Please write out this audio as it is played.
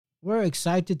We're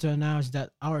excited to announce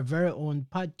that our very own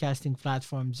podcasting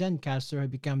platform, Zencaster, has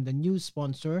become the new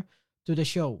sponsor to the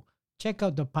show. Check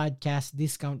out the podcast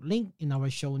discount link in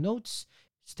our show notes.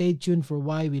 Stay tuned for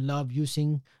why we love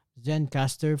using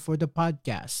Zencaster for the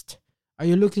podcast. Are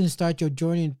you looking to start your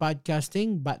journey in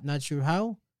podcasting but not sure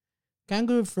how?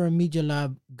 Kangaroo Firm Media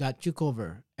Lab got you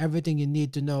covered. Everything you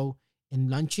need to know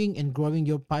in launching and growing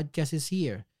your podcast is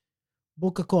here.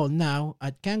 Book a call now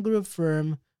at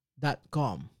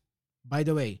kangaroofirm.com. By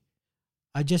the way,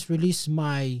 I just released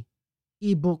my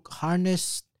ebook,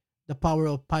 Harness the Power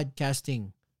of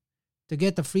Podcasting. To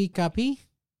get a free copy,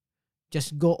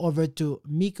 just go over to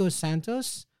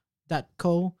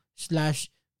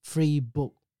mikosantos.co/free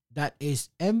book. That is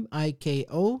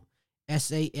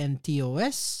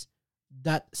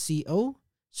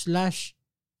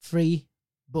MIKOSANTOS.co/free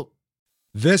book.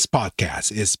 This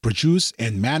podcast is produced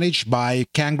and managed by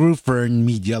Kangaroo Fern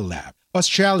Media Lab,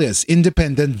 Australia's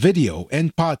independent video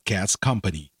and podcast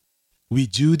company. We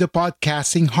do the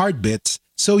podcasting hard bits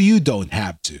so you don't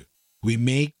have to. We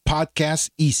make podcasts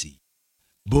easy.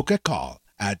 Book a call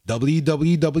at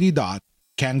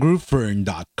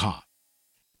www.kangaroofern.com.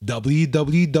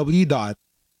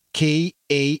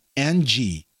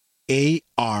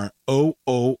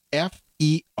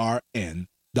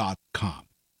 www.kangaroofern.com.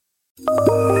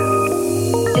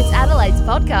 It's Adelaide's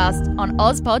podcast on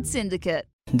Ozpod Syndicate.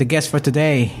 The guest for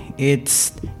today,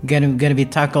 it's gonna be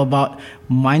talk about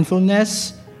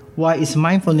mindfulness. Why is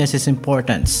mindfulness is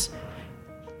important?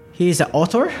 He's an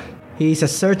author. She's a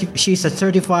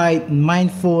certified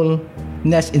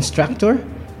mindfulness instructor.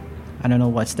 I don't know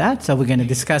what's that, so we're gonna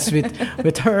discuss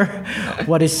with her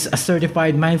what is a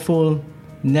certified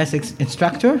mindfulness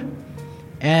instructor.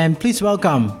 And please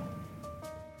welcome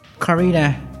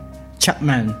Karina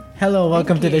Chapman. Hello,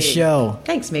 welcome to the show.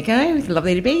 Thanks, Miko. It's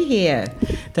lovely to be here.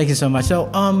 Thank you so much. So,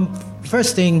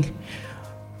 first thing,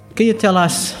 can you tell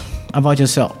us about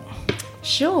yourself?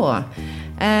 Sure.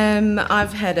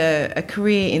 I've had a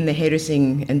career in the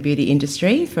hairdressing and beauty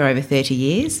industry for over 30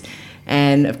 years.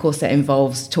 And, of course, that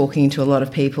involves talking to a lot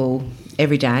of people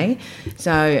every day.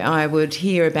 So I would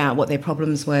hear about what their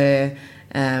problems were,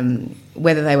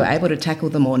 whether they were able to tackle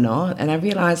them or not. And I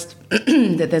realised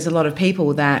that there's a lot of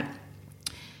people that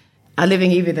are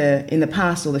living either in the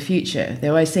past or the future.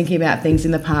 They're always thinking about things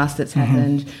in the past that's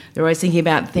happened. They're always thinking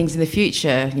about things in the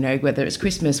future, whether it's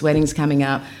Christmas, weddings coming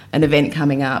up, an event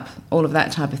coming up, all of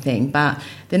that type of thing. But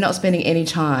they're not spending any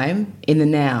time in the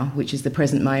now, which is the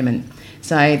present moment.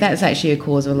 So that's actually a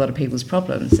cause of a lot of people's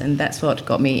problems, and that's what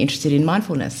got me interested in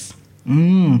mindfulness.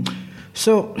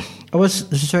 So I was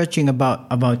researching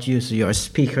about you. So you're a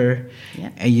speaker,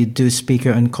 and you do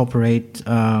speaker and corporate.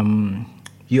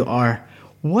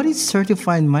 What is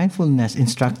certified mindfulness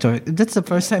instructor? That's the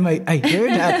first time I hear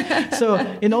that. So,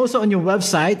 and also on your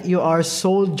website, you are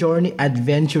Soul Journey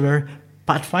Adventurer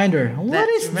Pathfinder. What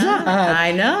is that?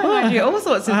 I know. I do all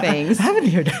sorts of things. I haven't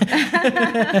heard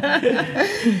that.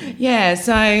 Yeah,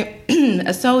 so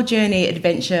a Soul Journey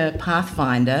Adventure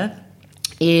Pathfinder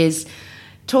is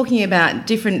talking about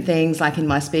different things, like in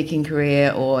my speaking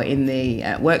career or in the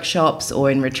workshops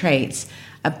or in retreats,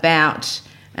 about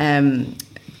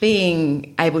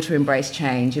being able to embrace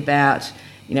change, about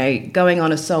going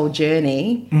on a soul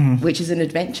journey, which is an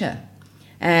adventure.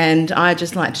 And I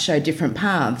just like to show different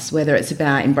paths, whether it's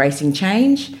about embracing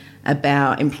change,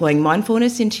 about employing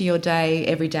mindfulness into your day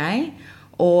every day,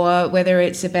 or whether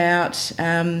it's about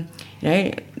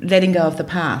letting go of the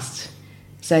past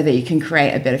so that you can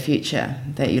create a better future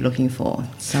that you're looking for.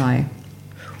 So,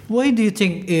 why do you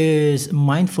think is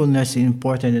mindfulness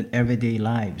important in everyday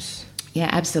lives? Yeah,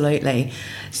 absolutely.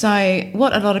 So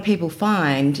what a lot of people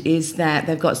find is that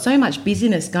they've got so much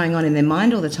busyness going on in their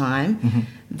mind all the time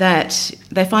that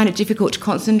they find it difficult to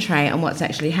concentrate on what's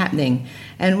actually happening.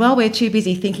 And while we're too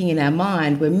busy thinking in our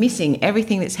mind, we're missing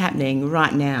everything that's happening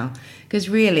right now. Because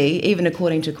really, even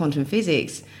according to quantum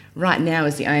physics, right now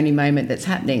is the only moment that's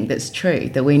happening that's true,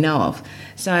 that we know of.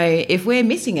 So if we're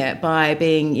missing it by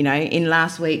being, in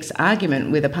last week's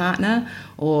argument with a partner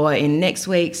or in next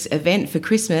week's event for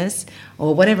Christmas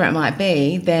or whatever it might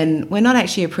be, then we're not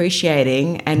actually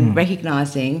appreciating and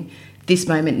recognising this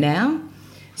moment now.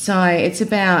 So it's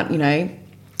about,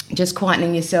 just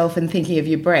quietening yourself and thinking of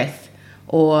your breath,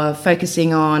 or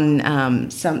focusing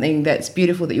on something that's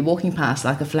beautiful that you're walking past,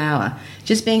 like a flower.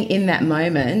 Just being in that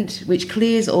moment, which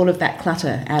clears all of that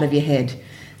clutter out of your head.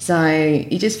 So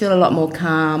you just feel a lot more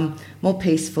calm, more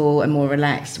peaceful and more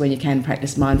relaxed when you can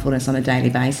practice mindfulness on a daily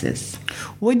basis.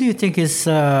 What do you think is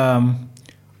a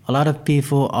lot of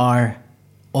people are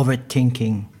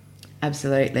overthinking?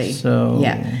 Absolutely. So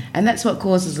yeah, and that's what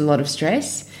causes a lot of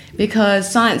stress,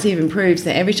 because science even proves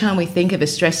that every time we think of a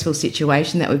stressful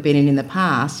situation that we've been in the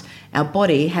past, our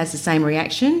body has the same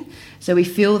reaction. So we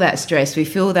feel that stress, we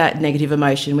feel that negative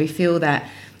emotion, we feel that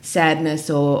sadness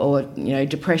or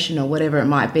depression or whatever it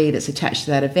might be that's attached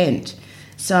to that event.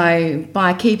 So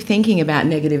by keep thinking about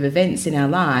negative events in our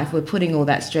life, we're putting all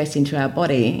that stress into our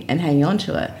body and hanging on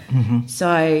to it.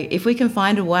 So if we can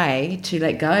find a way to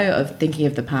let go of thinking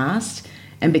of the past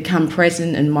and become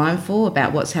present and mindful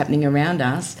about what's happening around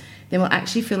us, then we'll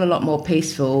actually feel a lot more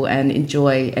peaceful and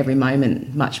enjoy every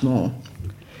moment much more.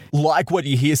 Like what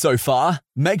you hear so far?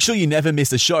 Make sure you never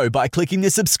miss a show by clicking the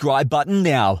subscribe button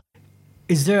now.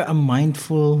 Is there a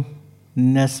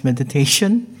mindfulness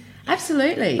meditation?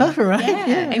 Absolutely. Oh, right.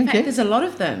 Yeah. In fact, there's a lot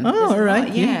of them. Oh, all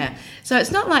right. Yeah. So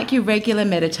it's not like your regular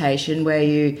meditation where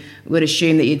you would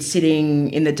assume that you'd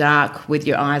sitting in the dark with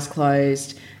your eyes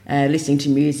closed, listening to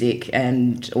music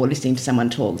or listening to someone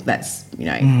talk. That's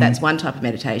that's one type of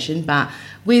meditation. But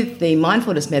with the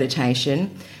mindfulness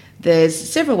meditation, there's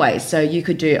several ways. So you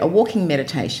could do a walking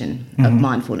meditation of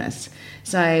mindfulness.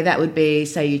 So that would be,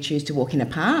 say you choose to walk in a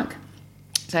park.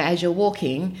 So as you're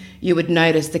walking, you would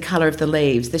notice the colour of the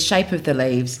leaves, the shape of the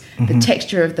leaves, the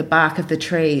texture of the bark of the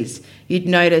trees. You'd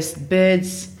notice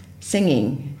birds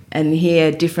singing and hear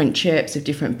different chirps of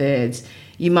different birds.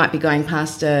 You might be going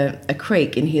past a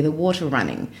creek and hear the water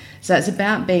running. So it's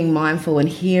about being mindful and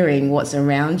hearing what's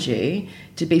around you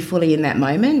to be fully in that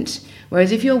moment.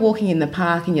 Whereas if you're walking in the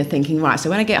park and you're thinking, right, so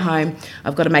when I get home,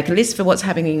 I've got to make a list for what's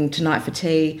happening tonight for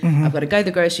tea. I've got to go to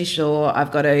the grocery store.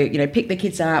 I've got to, pick the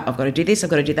kids up. I've got to do this. I've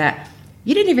got to do that.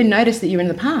 You didn't even notice that you're in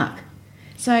the park.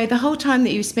 So the whole time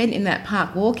that you spent in that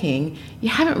park walking, you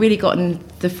haven't really gotten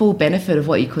the full benefit of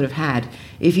what you could have had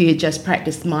if you had just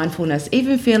practiced mindfulness,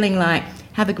 even feeling like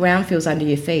how the ground feels under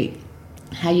your feet,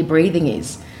 how your breathing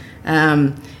is.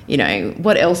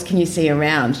 What else can you see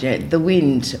around? The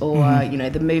wind or,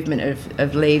 the movement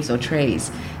of leaves or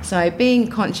trees. So being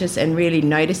conscious and really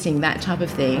noticing that type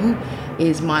of thing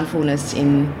is mindfulness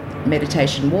in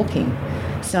meditation walking.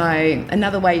 So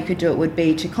another way you could do it would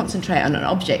be to concentrate on an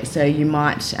object. So you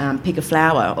might pick a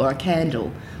flower or a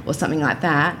candle or something like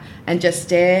that and just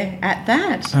stare at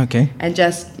that. Okay. And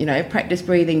just, practice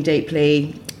breathing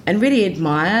deeply and really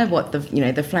admire what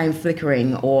the flame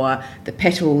flickering or the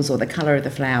petals or the colour of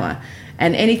the flower.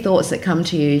 And any thoughts that come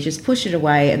to you, just push it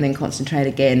away and then concentrate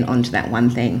again onto that one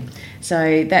thing.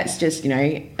 So that's just,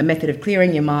 a method of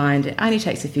clearing your mind. It only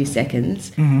takes a few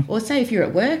seconds. Or say if you're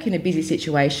at work in a busy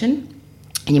situation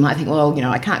and you might think, well,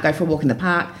 I can't go for a walk in the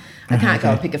park. I can't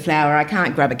go and pick a flower. I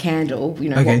can't grab a candle.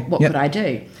 What could I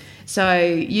do? So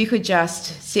you could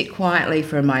just sit quietly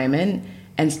for a moment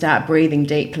and start breathing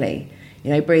deeply.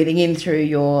 Breathing in through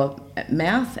your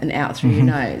mouth and out through your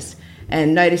nose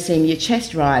and noticing your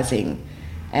chest rising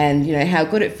and, how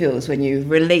good it feels when you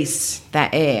release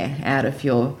that air out of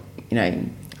your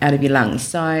lungs.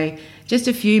 So just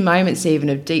a few moments even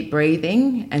of deep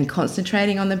breathing and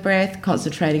concentrating on the breath,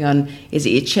 concentrating on, is it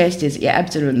your chest, is it your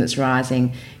abdomen that's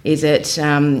rising, is it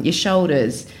your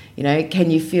shoulders,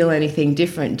 can you feel anything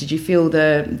different? Did you feel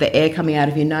the air coming out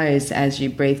of your nose as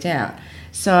you breathed out?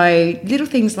 So little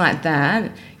things like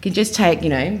that can just take,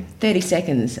 30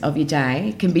 seconds of your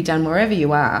day, can be done wherever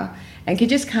you are, and can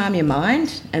just calm your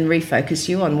mind and refocus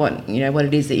you on what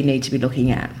it is that you need to be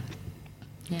looking at.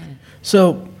 Yeah.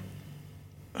 So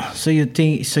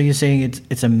you're saying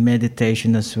it's a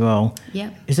meditation as well. Yeah.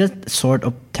 Is that sort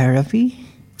of therapy?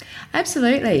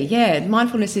 Absolutely, yeah.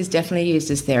 Mindfulness is definitely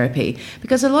used as therapy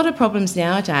because a lot of problems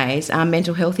nowadays are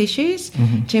mental health issues.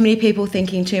 Too many people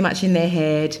thinking too much in their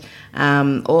head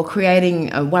or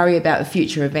creating a worry about a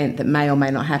future event that may or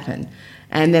may not happen.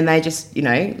 And then they just,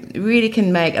 really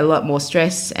can make a lot more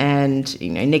stress and,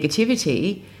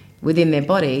 negativity within their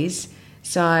bodies.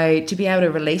 So to be able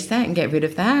to release that and get rid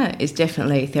of that is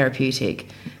definitely therapeutic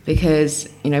because,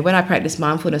 when I practice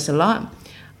mindfulness a lot,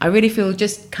 I really feel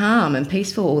just calm and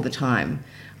peaceful all the time.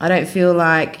 I don't feel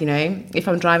like, if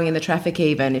I'm driving in the traffic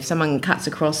even, if someone cuts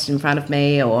across in front of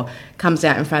me or comes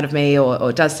out in front of me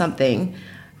or does something,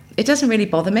 it doesn't really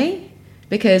bother me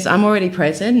because I'm already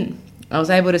present. I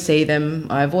was able to see them.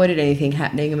 I avoided anything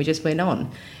happening and we just went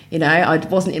on. I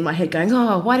wasn't in my head going,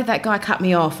 oh, why did that guy cut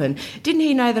me off? And didn't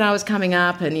he know that I was coming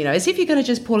up? And, as if you're going to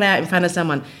just pull out in front of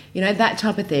someone. That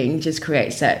type of thing just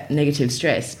creates that negative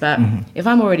stress. But if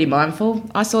I'm already mindful,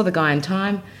 I saw the guy in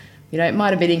time. It might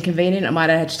have been inconvenient. I might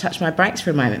have had to touch my brakes for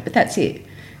a moment, but that's it.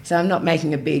 So I'm not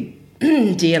making a big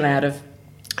deal out of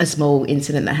a small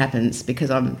incident that happens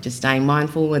because I'm just staying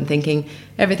mindful and thinking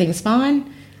everything's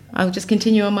fine. I'll just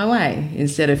continue on my way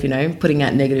instead of, putting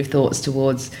out negative thoughts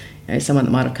towards someone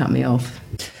that might have cut me off.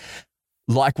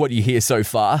 Like what you hear so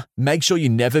far? Make sure you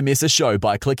never miss a show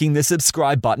by clicking the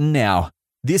subscribe button now.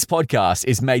 This podcast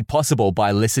is made possible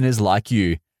by listeners like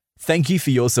you. Thank you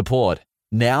for your support.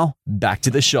 Now, back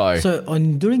to the show. So,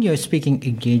 during your speaking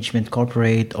engagement,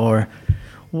 corporate, or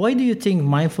why do you think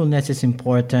mindfulness is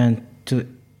important to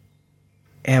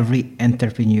every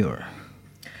entrepreneur,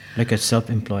 like a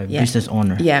self-employed business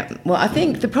owner? Yeah. Well, I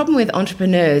think the problem with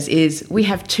entrepreneurs is we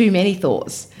have too many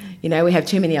thoughts. You know, we have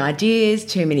too many ideas,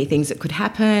 too many things that could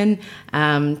happen,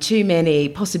 too many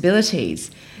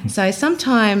possibilities. So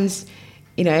sometimes,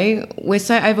 you know, we're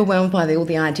so overwhelmed by all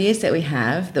the ideas that we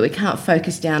have that we can't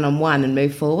focus down on one and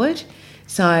move forward.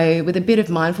 So with a bit of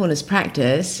mindfulness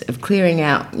practice of clearing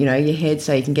out, you know, your head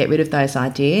so you can get rid of those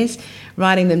ideas,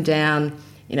 writing them down,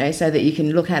 you know, so that you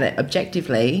can look at it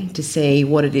objectively to see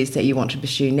what it is that you want to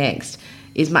pursue next,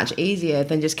 is much easier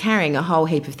than just carrying a whole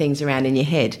heap of things around in your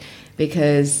head,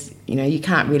 because, you know, you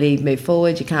can't really move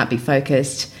forward, you can't be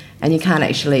focused, and you can't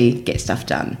actually get stuff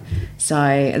done. So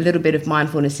a little bit of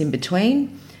mindfulness in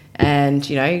between and,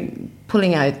 you know,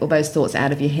 pulling out all those thoughts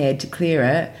out of your head to clear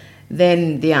it,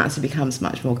 then the answer becomes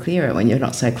much more clearer when you're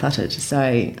not so cluttered.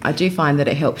 So I do find that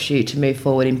it helps you to move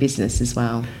forward in business as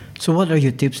well. So what are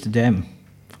your tips to them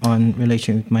on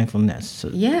relation with mindfulness? So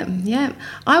Yeah.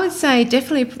 I would say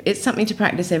definitely it's something to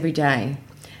practice every day.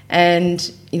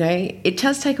 And, you know, it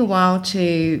does take a while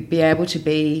to be able to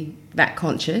be that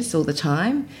conscious all the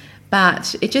time,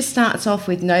 but it just starts off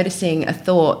with noticing a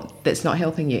thought that's not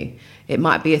helping you. It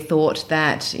might be a thought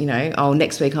that, you know, oh,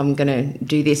 next week I'm going to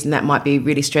do this, and that might be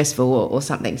really stressful or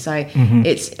something. So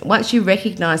it's once you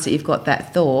recognise that you've got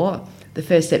that thought, the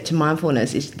first step to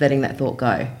mindfulness is letting that thought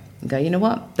go. And go, you know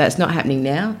what, that's not happening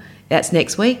now. That's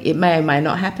next week. It may or may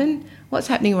not happen. What's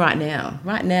happening right now?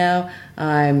 Right now,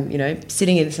 I'm, you know,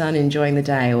 sitting in the sun enjoying the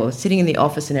day, or sitting in the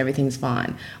office and everything's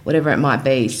fine, whatever it might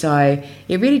be. So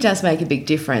it really does make a big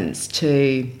difference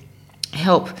to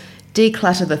help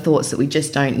declutter the thoughts that we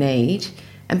just don't need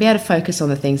and be able to focus on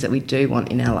the things that we do want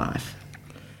in our life.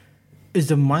 Is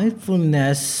the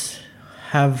mindfulness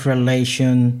have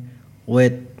relation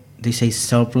with, they say,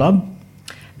 self-love?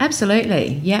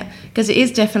 Absolutely, yeah, because it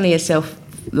is definitely a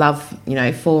self-love, you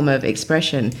know, form of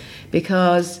expression,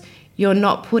 because you're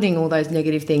not putting all those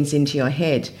negative things into your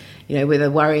head, you know, with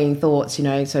the worrying thoughts, you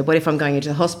know, so what if I'm going into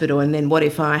the hospital, and then what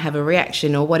if I have a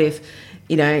reaction, or what if,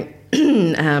 you know,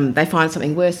 they find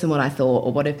something worse than what I thought,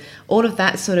 or what if, all of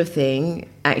that sort of thing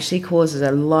actually causes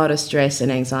a lot of stress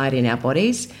and anxiety in our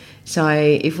bodies. So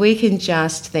if we can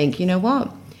just think, you know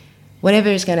what, whatever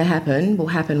is going to happen will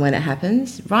happen when it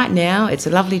happens. Right now, it's a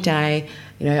lovely day.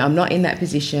 You know, I'm not in that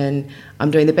position.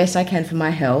 I'm doing the best I can for my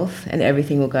health, and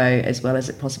everything will go as well as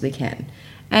it possibly can.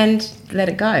 And let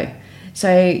it go.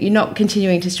 So you're not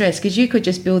continuing to stress, because you could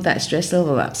just build that stress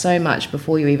level up so much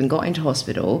before you even got into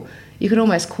hospital. You could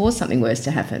almost cause something worse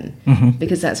to happen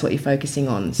because that's what you're focusing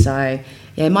on. So,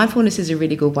 yeah, mindfulness is a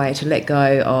really good way to let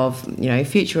go of, you know,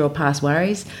 future or past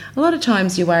worries. A lot of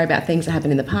times you worry about things that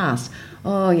happened in the past.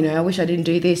 Oh, you know, I wish I didn't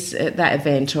do this at that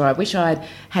event, or I wish I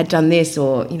had done this,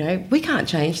 or, you know, we can't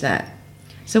change that.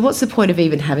 So what's the point of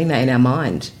even having that in our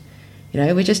mind? You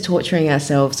know, we're just torturing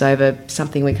ourselves over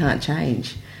something we can't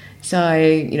change. So,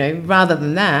 you know, rather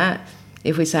than that,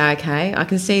 if we say, okay, I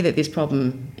can see that this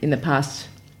problem in the past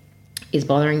is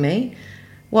bothering me.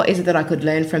 What is it that I could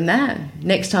learn from that?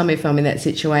 Next time if I'm in that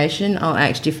situation, I'll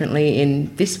act differently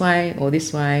in this way,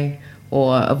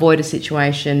 or avoid a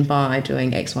situation by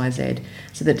doing X, Y, Z,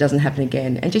 so that it doesn't happen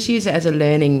again. And just use it as a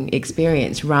learning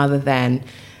experience rather than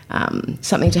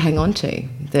something to hang on to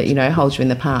that, you know, holds you in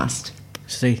the past.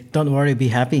 See, don't worry, be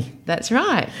happy. That's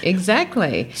right,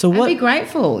 exactly. So and be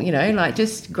grateful, you know, like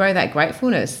just grow that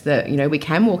gratefulness that, you know, we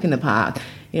can walk in the park,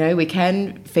 you know, we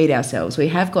can feed ourselves, we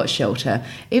have got shelter,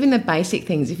 even the basic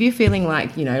things. If you're feeling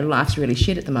like, you know, life's really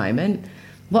shit at the moment,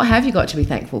 what have you got to be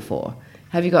thankful for?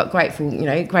 Have you got great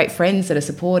friends that are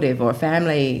supportive, or a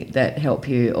family that help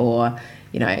you, or,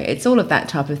 you know, it's all of that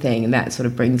type of thing, and that sort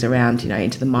of brings around, you know,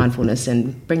 into the mindfulness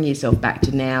and bring yourself back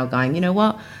to now, going, you know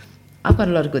what, I've got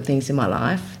a lot of good things in my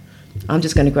life. I'm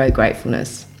just going to grow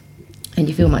gratefulness, and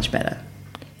you feel much better.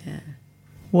 Yeah.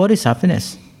 What is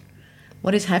happiness?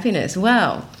 What is happiness?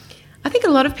 Well, I think a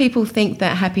lot of people think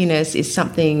that happiness is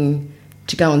something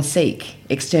to go and seek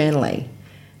externally.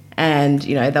 And,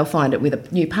 you know, they'll find it with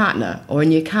a new partner, or a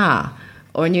new car,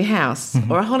 or a new house,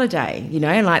 or a holiday, you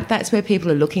know, like that's where people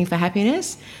are looking for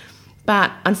happiness.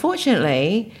 But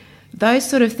unfortunately, those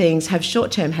sort of things have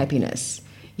short-term happiness.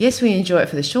 Yes, we enjoy it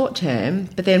for the short term,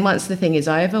 but then once the thing is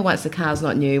over, once the car's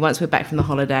not new, once we're back from the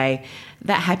holiday,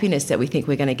 that happiness that we think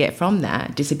we're going to get from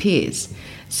that disappears.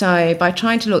 So by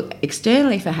trying to look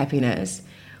externally for happiness,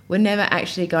 we're never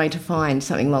actually going to find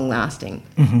something long-lasting.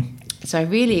 So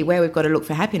really where we've got to look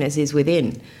for happiness is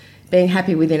within, being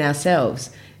happy within ourselves,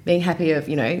 being happy of,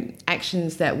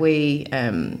 actions that we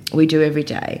do every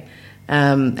day,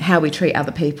 how we treat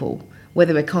other people,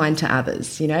 whether we're kind to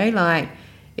others, like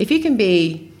if you can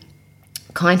be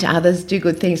kind to others, do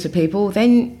good things for people,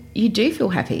 then you do feel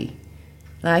happy.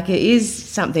 Like it is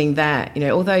something that,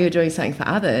 although you're doing something for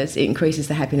others, it increases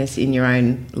the happiness in your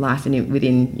own life and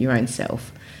within your own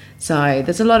self. So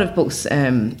there's a lot of books,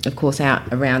 of course, out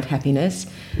around happiness,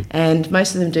 and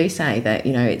most of them do say that,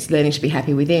 it's learning to be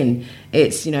happy within.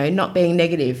 It's, not being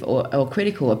negative or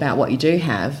critical about what you do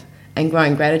have and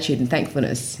growing gratitude and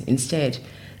thankfulness instead.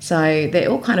 So they're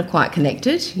all kind of quite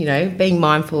connected, being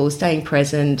mindful, staying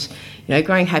present,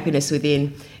 growing happiness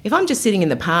within. If I'm just sitting in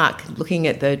the park looking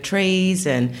at the trees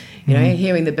and,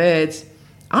 hearing the birds,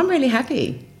 I'm really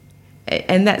happy.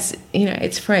 And that's,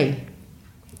 it's free.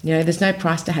 There's no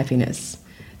price to happiness.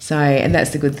 So, and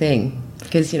that's the good thing.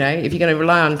 Because, if you're going to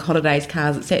rely on holidays,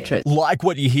 cars, etc. Like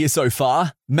what you hear so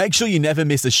far? Make sure you never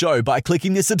miss a show by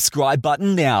clicking the subscribe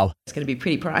button now. It's going to be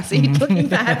pretty pricey looking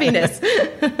for happiness.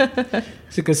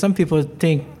 Because some people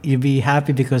think you'll be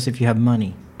happy because if you have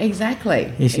money.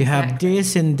 Exactly. If you have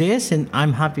this, and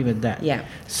I'm happy with that. Yeah.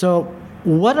 So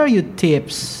what are your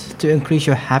tips to increase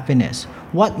your happiness?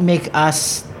 What make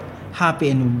us happy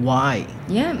and why?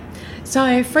 Yeah.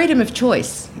 So freedom of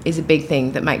choice is a big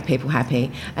thing that make people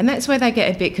happy. And that's where they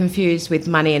get a bit confused with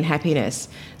money and happiness.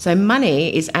 So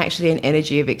money is actually an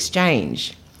energy of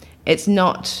exchange. It's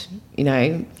not,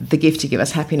 the gift to give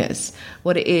us happiness.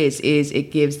 What it is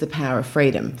it gives the power of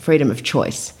freedom of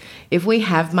choice. If we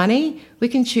have money, we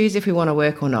can choose if we want to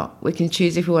work or not. We can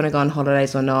choose if we want to go on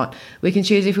holidays or not. We can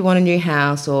choose if we want a new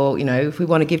house or, if we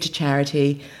want to give to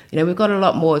charity. We've got a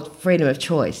lot more freedom of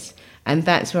choice. And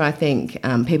that's where I think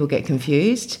people get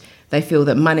confused. They feel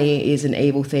that money is an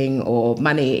evil thing or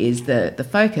money is the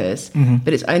focus,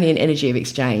 but it's only an energy of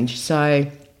exchange. So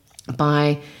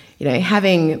by,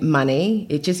 having money,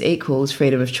 it just equals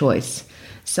freedom of choice.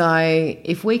 So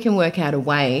if we can work out a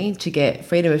way to get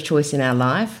freedom of choice in our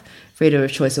life, freedom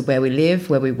of choice of where we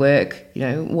live, where we work,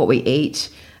 what we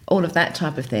eat, all of that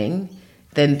type of thing,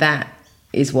 then that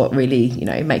is what really,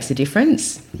 makes a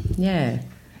difference. Yeah.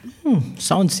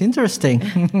 Sounds interesting.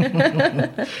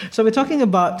 So we're talking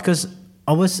about, because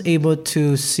I was able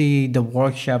to see the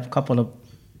workshop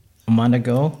a month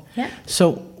ago. Yeah.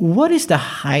 So what is the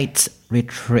Heights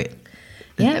Retreat?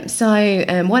 Yeah, so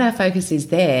what our focus is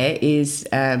there is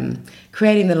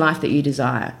creating the life that you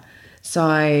desire.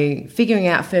 So figuring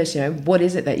out first, what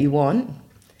is it that you want,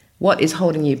 what is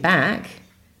holding you back,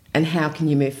 and how can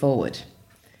you move forward?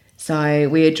 So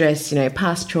we address,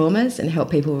 past traumas and help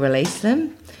people release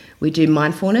them. We do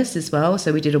mindfulness as well.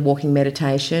 So we did a walking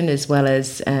meditation as well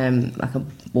as like a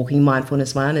walking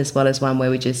mindfulness one, as well as one where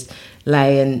we just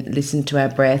lay and listened to our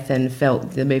breath and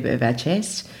felt the movement of our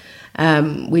chest.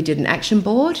 We did an action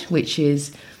board, which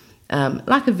is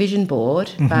like a vision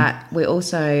board, but we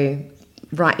also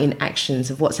write in actions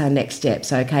of what's our next step.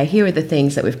 So, okay, here are the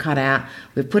things that we've cut out.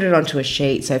 We've put it onto a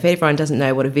sheet. So if everyone doesn't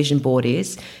know what a vision board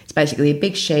is, it's basically a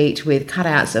big sheet with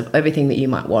cutouts of everything that you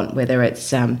might want, whether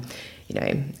it's a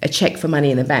check for money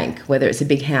in the bank, whether it's a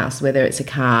big house, whether it's a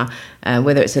car,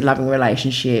 whether it's a loving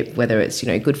relationship, whether it's,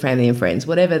 good family and friends,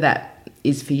 whatever that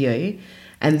is for you.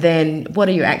 And then what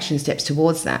are your action steps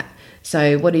towards that?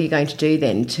 So what are you going to do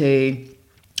then to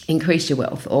increase your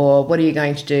wealth? Or what are you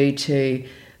going to do to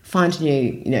find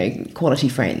new, quality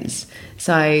friends?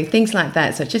 So things like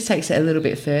that. So it just takes it a little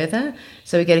bit further.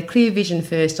 So we get a clear vision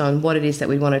first on what it is that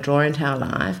we want to draw into our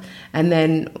life, and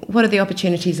then what are the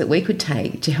opportunities that we could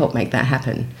take to help make that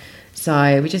happen.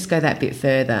 So we just go that bit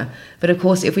further. But of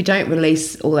course, if we don't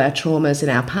release all our traumas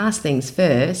and our past things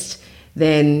first,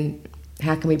 then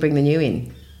how can we bring the new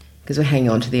in? Because we're hanging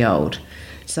on to the old.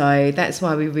 So that's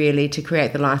why we really, to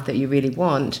create the life that you really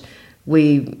want,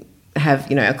 we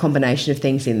have, a combination of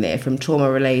things in there, from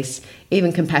trauma release,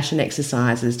 even compassion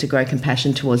exercises to grow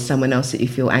compassion towards someone else that you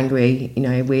feel angry,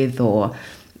 with, or,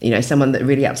 someone that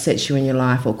really upsets you in your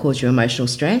life or cause you emotional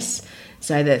stress,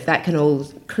 so that can all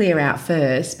clear out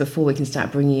first before we can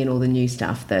start bringing in all the new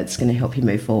stuff that's going to help you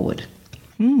move forward.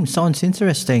 Sounds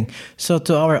interesting. So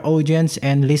to our audience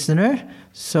and listener,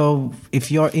 so if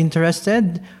you're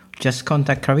interested, just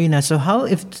contact Karina. So how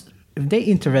if they're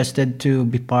interested to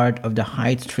be part of the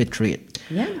Heights Retreat,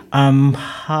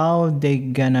 how they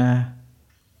gonna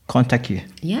contact you?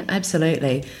 Yeah,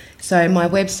 absolutely. So my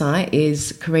website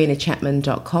is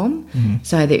karinachapman.com.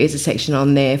 So there is a section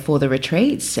on there for the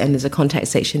retreats, and there's a contact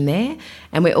section there.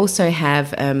 And we also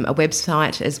have a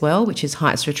website as well, which is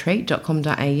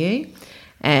heightsretreat.com.au.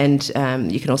 and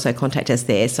you can also contact us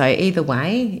there. So either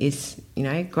way is,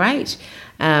 great.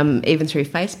 Even through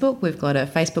Facebook, we've got a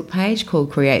Facebook page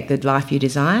called Create the Life You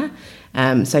Desire.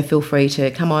 So feel free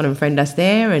to come on and friend us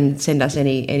there and send us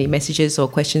any messages or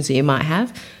questions that you might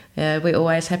have. We're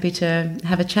always happy to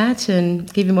have a chat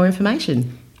and give you more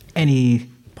information. Any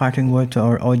parting word to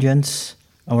our audience,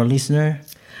 our listener?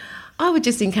 I would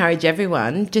just encourage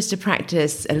everyone just to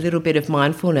practice a little bit of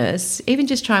mindfulness, even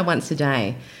just try once a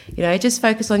day. Just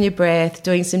focus on your breath,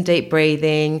 doing some deep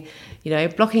breathing,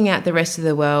 blocking out the rest of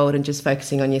the world and just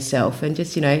focusing on yourself and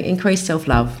just, increase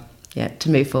self-love, to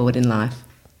move forward in life.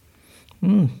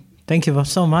 Thank you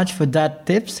so much for that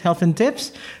health and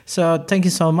tips. So thank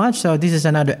you so much. So this is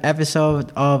another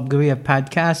episode of Guerrilla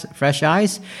Podcast, Fresh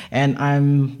Eyes. And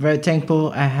I'm very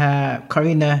thankful I have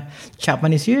Karina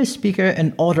Chapman is here, speaker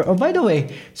and author. Oh, by the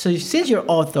way, so since you're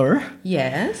author.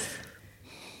 Yes.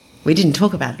 We didn't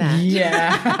talk about that.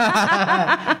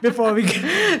 Yeah. Before we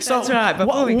go. So that's right.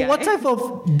 Before we go. What type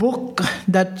of book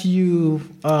that you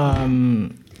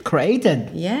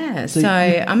created? Yeah, so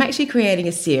I'm actually creating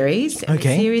a series. Okay.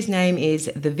 The series name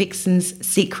is The Vixen's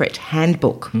Secret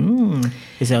Handbook.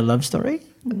 Is it a love story?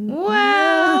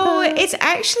 Well, it's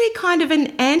actually kind of an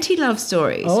anti-love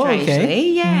story, strangely. Okay.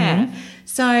 Yeah.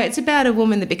 So it's about a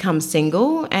woman that becomes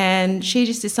single and she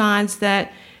just decides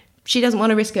that she doesn't want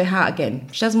to risk her heart again.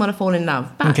 She doesn't want to fall in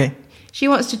love. But she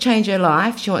wants to change her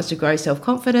life. She wants to grow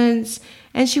self-confidence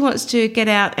and she wants to get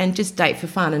out and just date for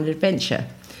fun and adventure.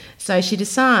 So she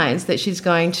decides that she's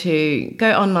going to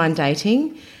go online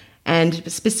dating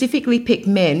and specifically pick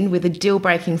men with a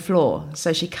deal-breaking flaw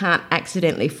so she can't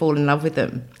accidentally fall in love with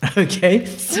them. Okay.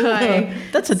 So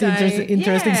that's an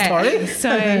interesting story.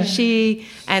 So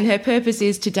her purpose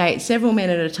is to date several men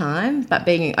at a time, but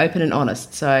being open and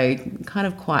honest. So kind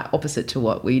of quite opposite to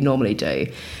what we normally do.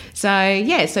 So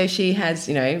she has,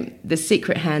 the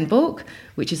Secret Handbook,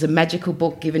 which is a magical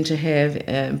book given to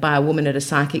her by a woman at a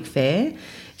psychic fair.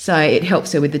 So it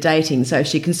helps her with the dating. So if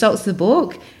she consults the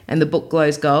book and the book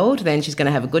glows gold, then she's going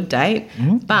to have a good date.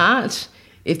 But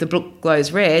if the book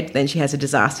glows red, then she has a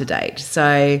disaster date.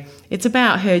 So it's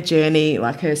about her journey,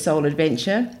 like her soul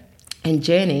adventure and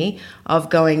journey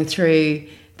of going through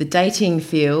the dating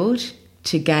field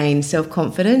to gain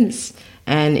self-confidence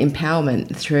and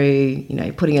empowerment through,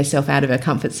 putting herself out of her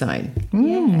comfort zone.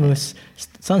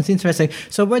 Sounds interesting.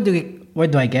 So where do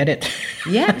I get it?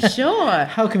 Yeah, sure.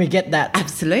 How can we get that?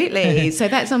 Absolutely. So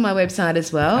that's on my website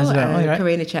as well,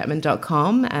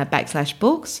 karinachapman.com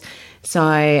 /books.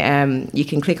 So you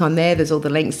can click on there. There's all the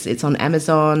links. It's on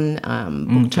Amazon,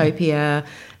 Booktopia,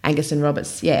 Angus and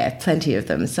Roberts. Yeah, plenty of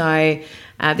them. So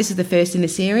this is the first in the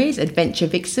series, Adventure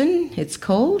Vixen, it's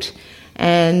called.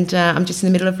 And I'm just in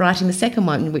the middle of writing the second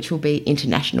one, which will be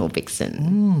International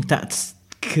Vixen. That's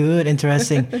good,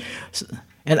 interesting.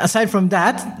 And aside from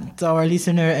that, to our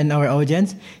listener and our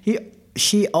audience,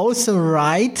 she also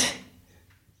write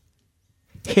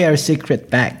Hair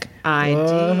Secret Bag. I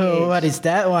did. What is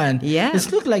that one? Yeah.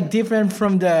 This looks like different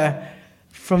from the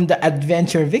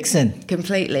Adventure Vixen.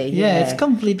 Completely, yeah. It's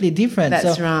completely different.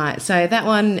 That's right. So that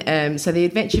one, so the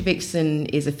Adventure Vixen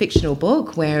is a fictional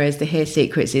book, whereas the Hair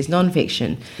Secrets is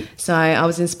non-fiction. So I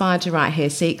was inspired to write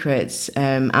Hair Secrets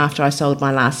after I sold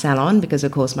my last salon because,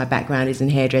 of course, my background is in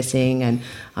hairdressing and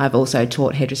I've also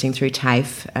taught hairdressing through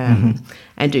TAFE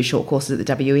and do short courses at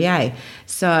the WEA.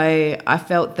 So I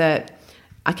felt that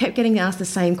I kept getting asked the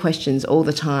same questions all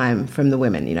the time from the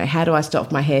women. How do I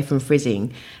stop my hair from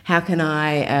frizzing? How can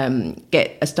I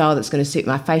get a style that's going to suit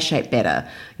my face shape better?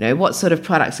 What sort of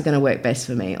products are going to work best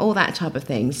for me? All that type of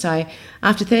thing. So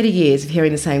after 30 years of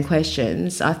hearing the same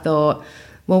questions, I thought,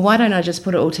 well, why don't I just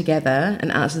put it all together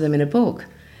and answer them in a book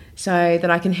so that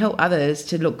I can help others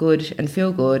to look good and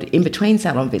feel good in between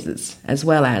salon visits as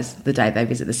well as the day they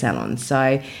visit the salon.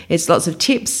 So it's lots of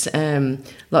tips,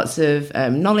 lots of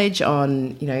knowledge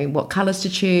on, what colours to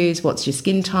choose, what's your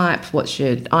skin type, what's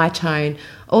your eye tone,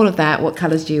 all of that, what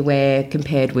colours do you wear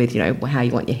compared with, how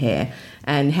you want your hair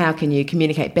and how can you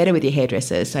communicate better with your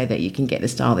hairdresser so that you can get the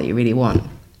style that you really want.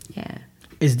 Yeah.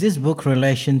 Is this book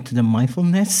relation to the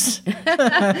mindfulness?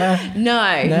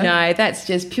 No, that's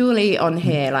just purely on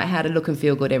hair, like how to look and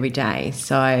feel good every day.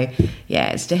 So,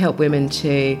 it's to help women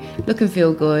to look and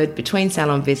feel good between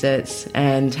salon visits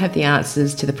and have the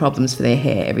answers to the problems for their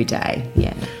hair every day.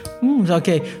 Yeah.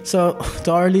 Okay, so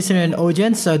to our listener and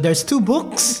audience, so there's 2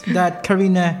 books that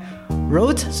Karina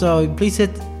wrote. So please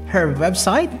hit her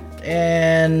website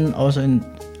and also in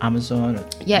Amazon.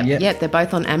 Yep, they're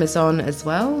both on Amazon as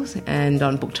well and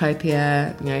on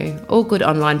Booktopia, all good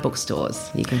online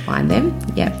bookstores. You can find them.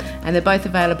 Yep. And they're both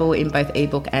available in both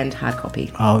ebook and hard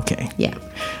copy. Okay. Yeah.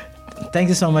 Thank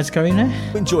you so much, Karina.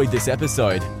 If you enjoyed this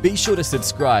episode, be sure to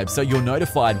subscribe so you're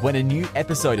notified when a new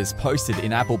episode is posted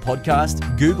in Apple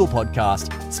Podcast, Google Podcast,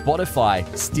 Spotify,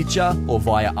 Stitcher, or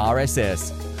via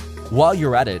RSS. While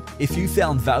you're at it, if you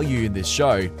found value in this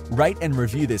show, rate and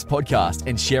review this podcast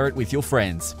and share it with your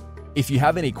friends. If you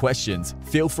have any questions,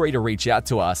 feel free to reach out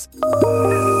to us.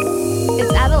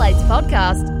 It's Adelaide's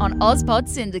podcast on Ozpod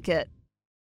Syndicate.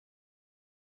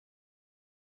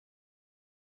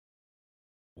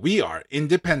 We are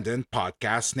Independent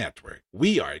Podcast Network.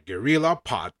 We are Guerrilla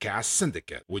Podcast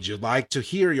Syndicate. Would you like to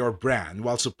hear your brand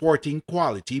while supporting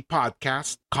quality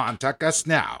podcasts? Contact us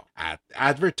now at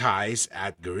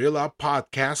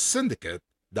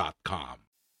advertise@guerrillapodcastsyndicate.com.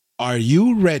 Are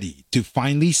you ready to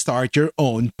finally start your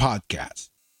own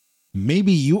podcast?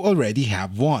 Maybe you already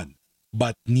have one,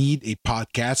 but need a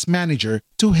podcast manager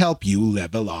to help you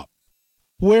level up.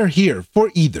 We're here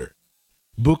for either.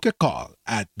 Book a call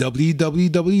at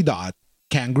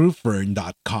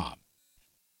www.kangaroofern.com.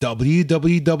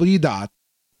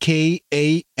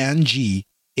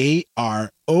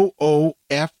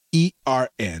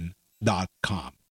 www.kangaroofern.com.